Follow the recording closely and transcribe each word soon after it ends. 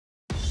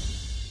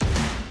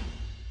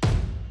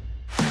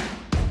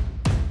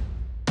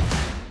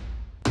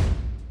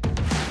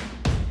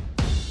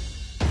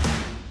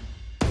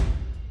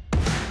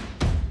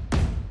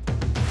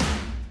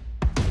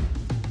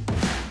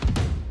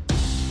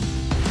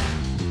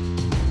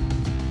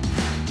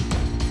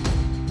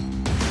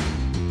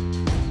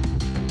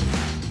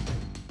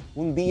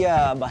um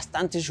dia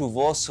bastante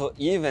chuvoso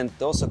e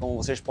ventoso, como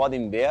vocês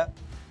podem ver,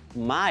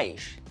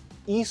 mas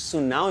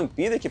isso não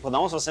impede que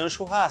podamos fazer um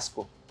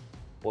churrasco,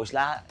 pois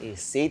a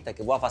receita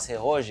que vou fazer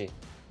hoje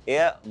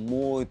é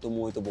muito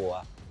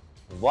boa.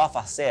 Vou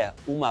fazer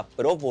uma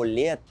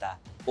provoleta,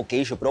 o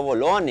queijo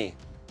provolone,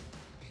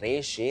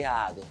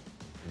 recheado.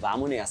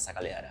 Vamos nessa,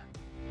 galera!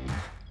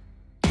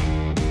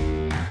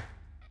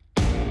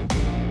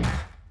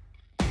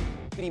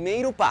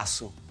 Primeiro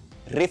passo,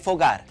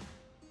 refogar.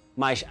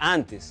 Mas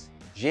antes,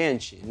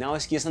 gente, não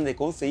esqueçam de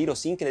conferir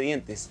os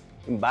ingredientes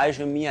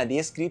embaixo em minha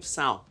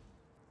descrição.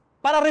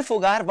 Para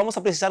refogar, vamos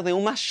precisar de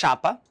uma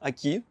chapa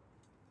aqui,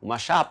 uma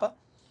chapa.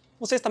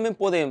 Vocês também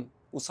podem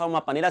usar uma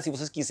panela se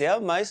vocês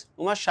quiserem, mas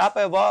uma chapa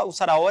eu vou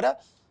usar agora,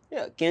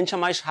 que encha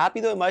mais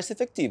rápido e mais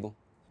efetivo.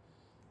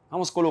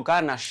 Vamos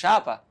colocar na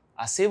chapa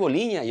a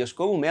cebolinha e os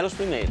cogumelos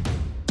primeiro.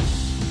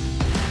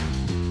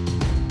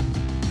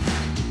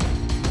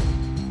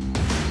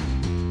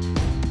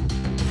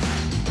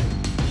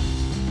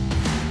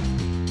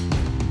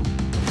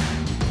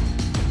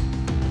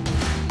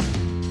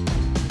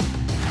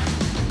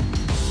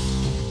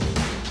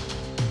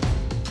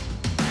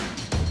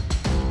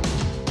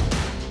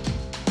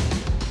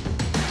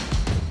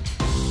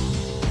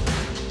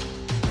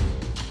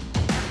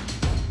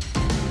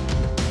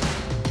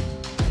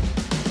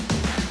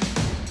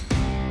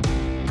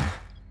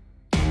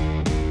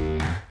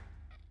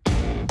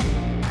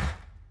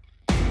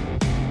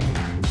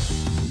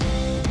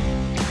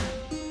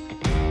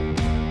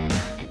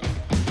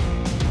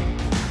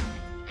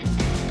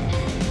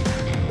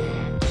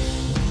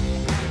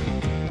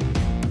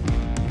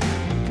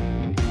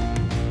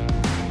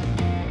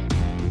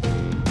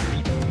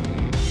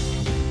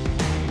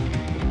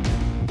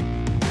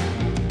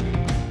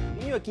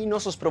 Aqui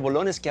nossos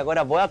provolones que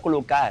agora vou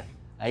colocar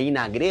aí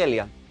na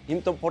grelha.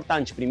 Muito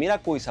importante, primeira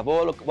coisa,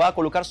 vou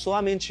colocar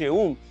somente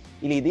um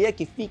e a ideia é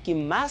que fique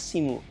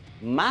máximo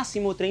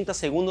 30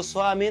 segundos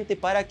somente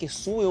para que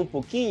sue um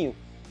pouquinho.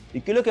 E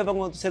aquilo que vai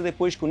acontecer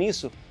depois com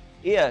isso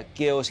é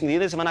que os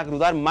ingredientes vão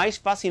grudar mais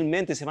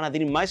facilmente, se vão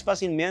aderir mais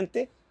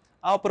facilmente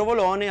ao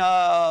provolone,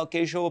 ao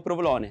queijo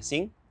provolone,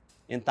 sim?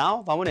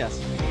 Então, vamos nessa.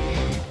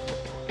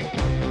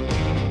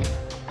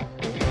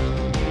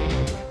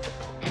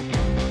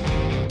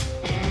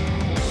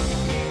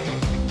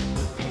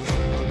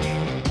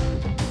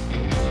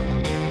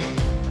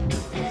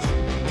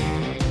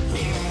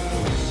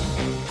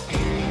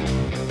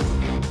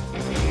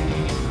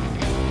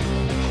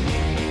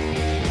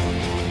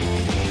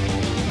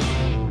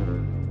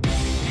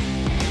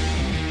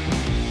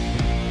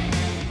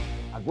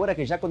 Agora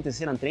que já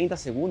aconteceram 30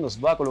 segundos,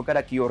 vou colocar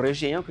aqui o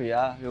recheio que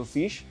já eu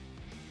fiz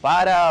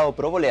para o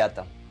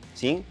provoleta.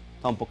 Sim,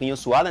 está um pouquinho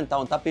suada,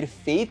 então está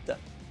perfeita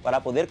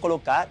para poder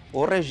colocar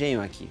o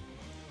recheio aqui.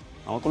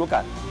 Vamos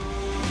colocar.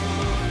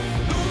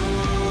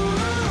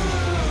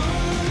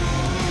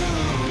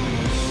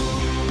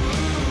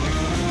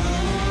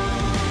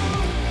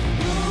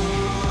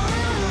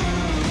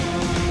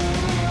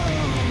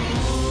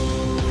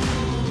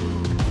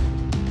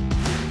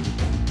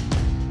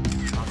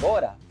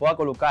 Agora, vou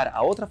colocar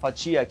a outra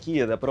fatia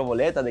aqui da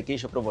provoleta de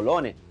queijo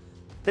provolone,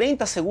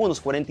 30 segundos,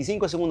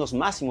 45 segundos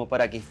máximo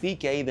para que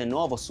fique aí de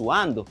novo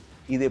suando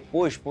e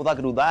depois possa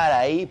grudar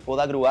aí,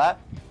 possa grudar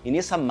e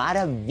nessa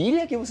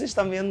maravilha que vocês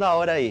estão vendo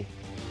agora aí.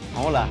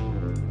 Vamos lá.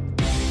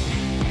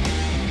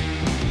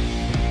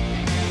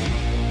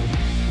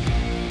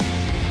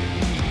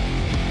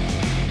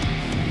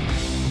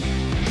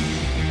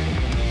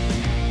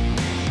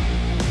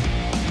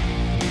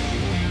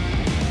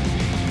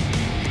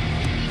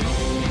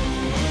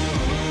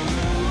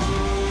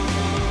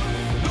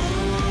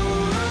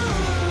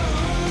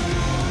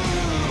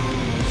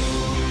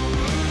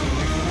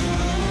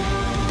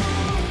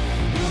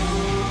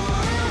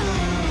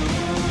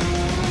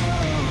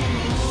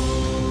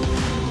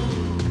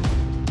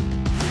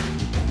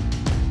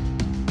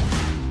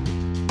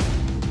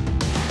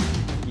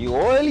 E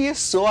olhem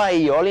só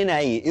aí, olhem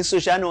aí, isso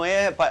já não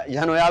é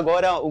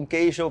agora um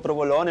queijo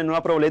provolone, não é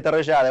uma provoleta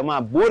recheada, é uma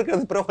hambúrguer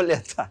de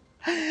provoleta.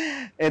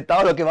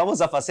 Então, o que vamos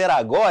fazer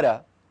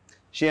agora,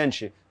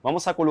 gente,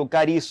 vamos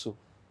colocar isso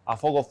a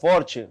fogo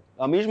forte,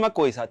 a mesma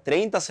coisa,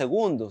 30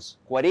 segundos,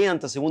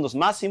 40 segundos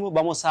máximo,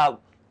 vamos a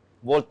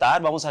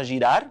voltar, vamos a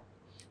girar,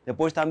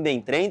 depois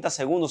também 30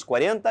 segundos,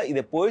 40 e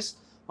depois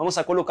vamos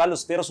a colocar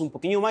os ferros um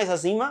pouquinho mais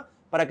acima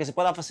para que se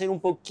possa fazer um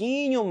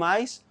pouquinho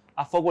mais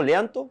a fogo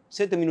lento,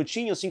 7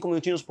 minutinhos, 5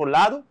 minutinhos por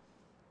lado,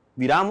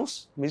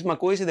 viramos, mesma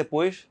coisa e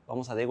depois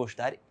vamos a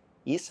degustar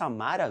essa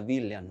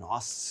maravilha,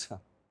 nossa!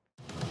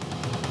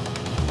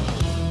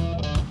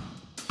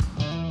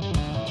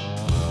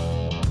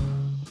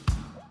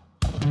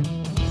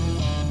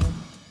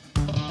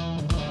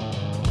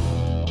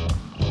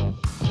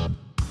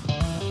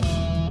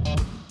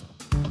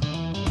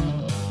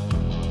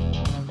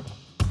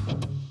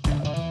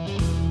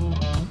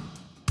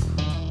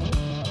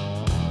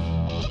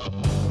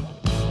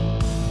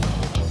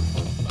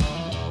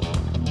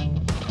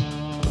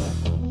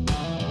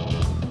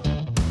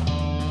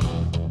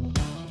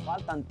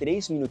 faltam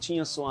 3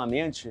 minutinhos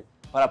somente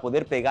para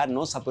poder pegar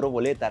nossa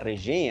provoleta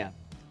recheada.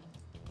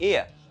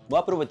 E vou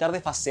aproveitar de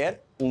fazer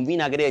um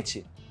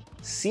vinagrete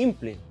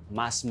simples,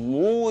 mas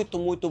muito,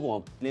 muito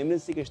bom.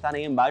 Lembre-se que está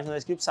aí embaixo na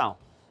descrição.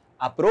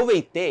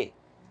 Aproveitei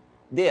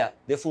de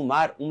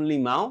defumar um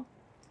limão.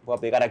 Vou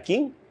pegar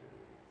aqui,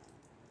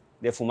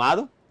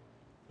 defumado,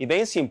 e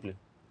bem simples.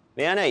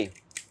 Venham aí.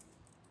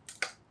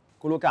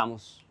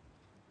 Colocamos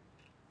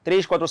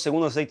 3, 4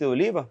 segundos de azeite de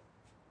oliva.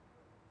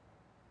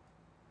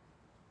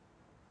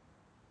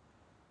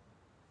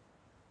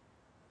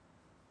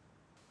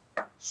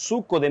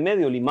 Suco de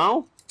medio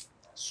limão.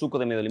 Suco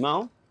de medio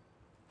limão.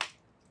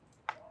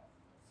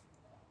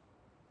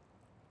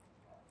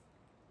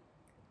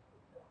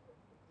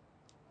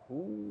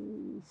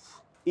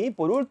 E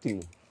por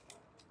último,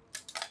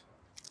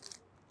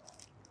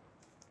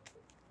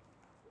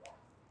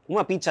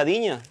 uma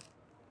pitadinha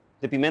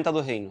de pimenta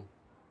do reino.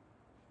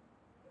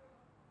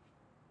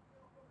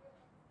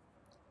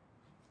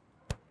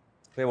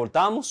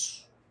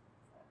 Revoltamos.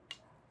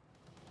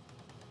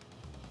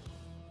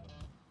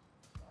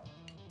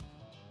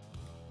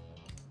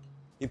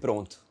 E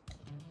pronto.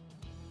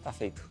 Tá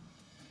feito.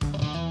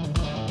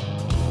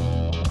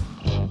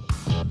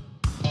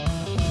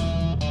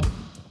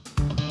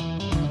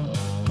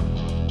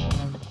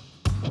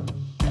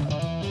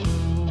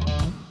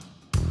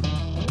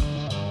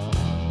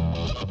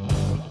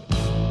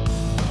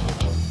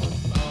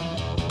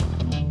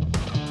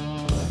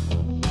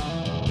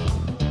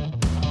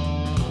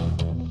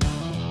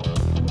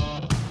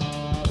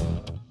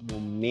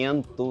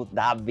 Momento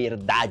da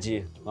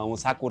verdade.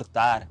 Vamos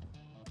cortar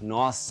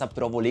nossa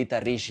provoleta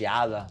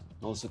recheada,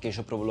 nosso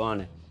queijo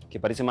provolone, que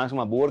parece mais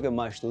uma hambúrguer,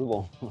 mas tudo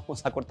bom.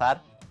 Vamos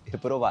cortar e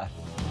provar.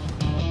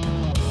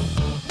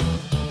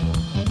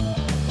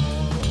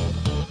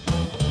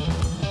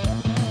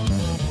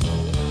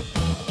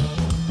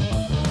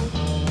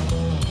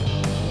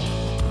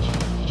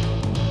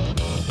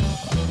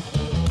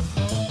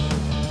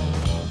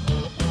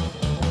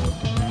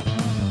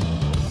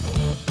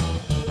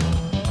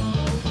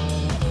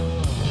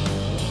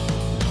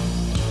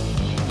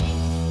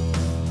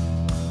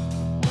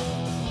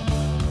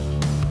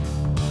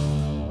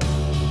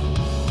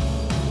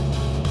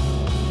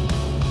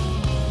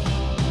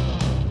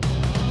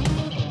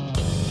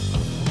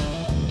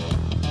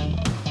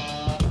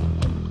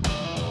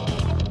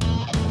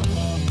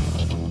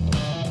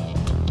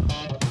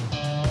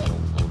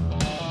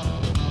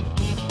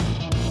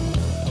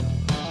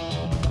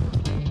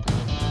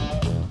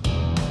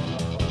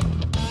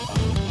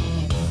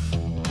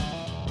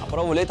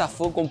 A provoleta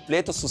foi um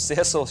completo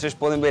sucesso, vocês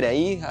podem ver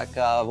aí,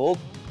 acabou.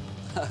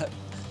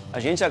 A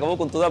gente acabou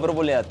com toda a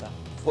provoleta.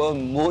 Foi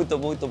muito,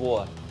 muito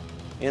boa.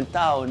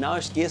 Então, não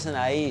esqueçam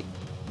aí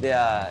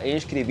de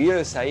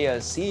inscrever-se aí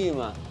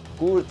acima,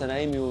 curtam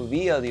aí meu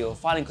vídeo,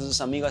 falem com seus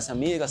amigos e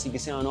amigas se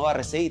quiserem uma nova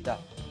receita.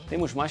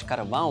 Temos mais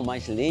carvão,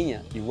 mais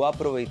lenha e vou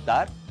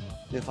aproveitar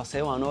de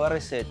fazer uma nova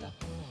receita.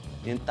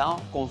 Então,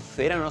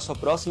 confere no nosso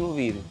próximo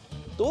vídeo.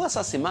 Todas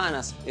as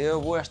semanas eu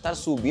vou estar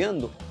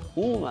subindo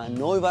uma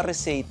nova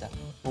receita.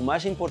 O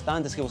mais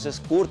importante é que vocês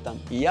curtam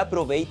e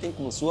aproveitem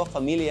com sua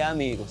família e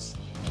amigos.